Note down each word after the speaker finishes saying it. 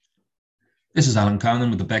This is Alan Conlon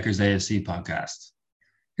with the Becker's ASC podcast.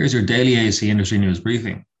 Here's your daily ASC industry news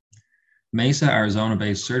briefing. Mesa,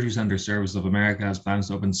 Arizona-based Surgery Center Services of America has plans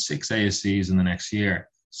to open 6 ASCs in the next year,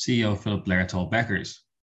 CEO Philip Blair told Becker's.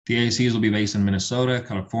 The ASCs will be based in Minnesota,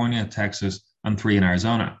 California, Texas, and 3 in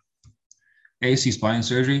Arizona. ASC spine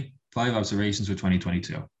surgery, 5 observations for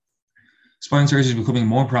 2022. Spine surgery is becoming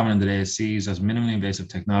more prominent at ASCs as minimally invasive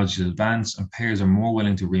technologies advance and payers are more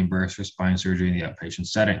willing to reimburse for spine surgery in the outpatient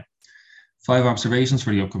setting. 5 observations for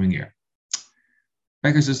the upcoming year.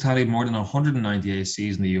 Becker's has tallied more than 190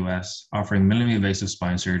 ASCs in the US offering minimally invasive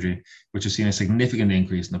spine surgery, which has seen a significant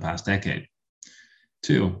increase in the past decade.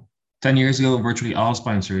 2. 10 years ago, virtually all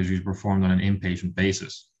spine surgeries were performed on an inpatient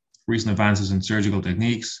basis. Recent advances in surgical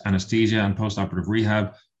techniques, anesthesia, and postoperative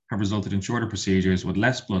rehab have resulted in shorter procedures with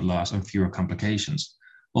less blood loss and fewer complications,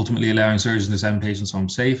 ultimately allowing surgeons to send patients home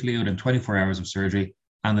safely within 24 hours of surgery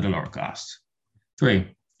and at a lower cost.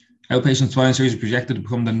 3. Outpatient spine surgery is projected to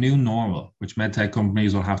become the new normal, which medtech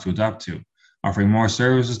companies will have to adapt to, offering more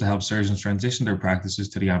services to help surgeons transition their practices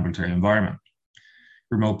to the ambulatory environment.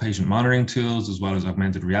 Remote patient monitoring tools, as well as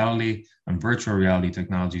augmented reality and virtual reality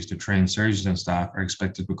technologies to train surgeons and staff are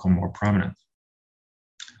expected to become more prominent.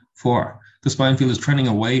 4. The spine field is trending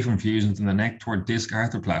away from fusions in the neck toward disc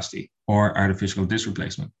arthroplasty, or artificial disc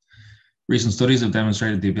replacement. Recent studies have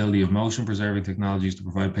demonstrated the ability of motion-preserving technologies to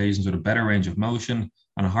provide patients with a better range of motion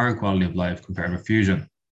and a higher quality of life compared with fusion.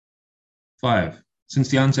 5. Since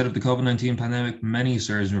the onset of the COVID-19 pandemic, many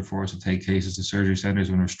surgeons were forced to take cases to surgery centers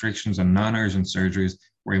when restrictions on non-urgent surgeries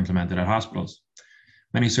were implemented at hospitals.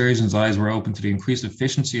 Many surgeons' eyes were open to the increased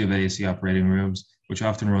efficiency of ASC operating rooms, which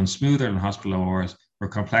often run smoother than hospital ORs, where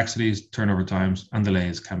complexities, turnover times, and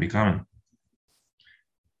delays can be common.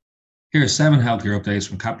 Here are 7 healthcare updates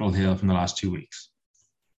from Capitol Hill from the last 2 weeks.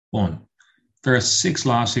 1. There are 6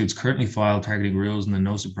 lawsuits currently filed targeting rules in the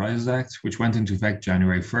No Surprises Act, which went into effect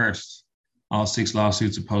January 1st. All 6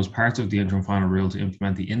 lawsuits oppose parts of the interim final rule to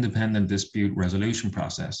implement the independent dispute resolution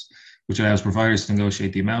process, which allows providers to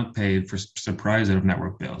negotiate the amount paid for surprise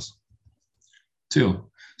out-of-network bills. 2.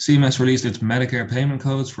 CMS released its Medicare payment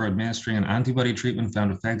codes for administering an antibody treatment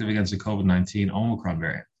found effective against the COVID-19 Omicron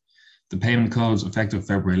variant. The payment codes effective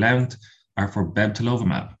February 11th are for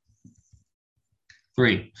bebtelovimab.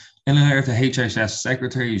 3. In a letter to HHS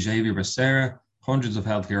Secretary Xavier Becerra, hundreds of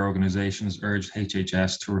healthcare organizations urged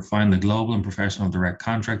HHS to refine the global and professional direct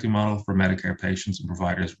contracting model for Medicare patients and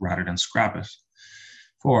providers rather than scrap it.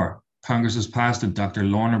 4. Congress has passed the Dr.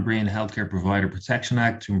 Lorna Breen Healthcare Provider Protection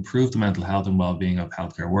Act to improve the mental health and well-being of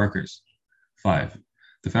healthcare workers. 5.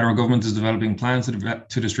 The federal government is developing plans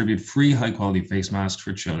to distribute free high-quality face masks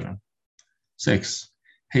for children. 6.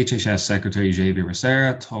 HHS Secretary Xavier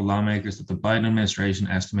Becerra told lawmakers that the Biden administration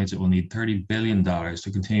estimates it will need $30 billion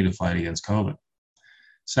to continue to fight against COVID.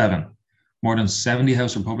 7. More than 70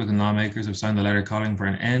 House Republican lawmakers have signed a letter calling for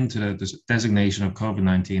an end to the designation of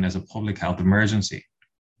COVID-19 as a public health emergency.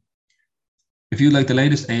 If you'd like the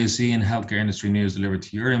latest ASC and healthcare industry news delivered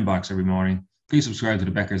to your inbox every morning, please subscribe to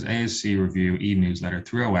the Becker's ASC Review e-newsletter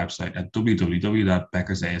through our website at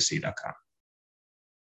www.beckersasc.com.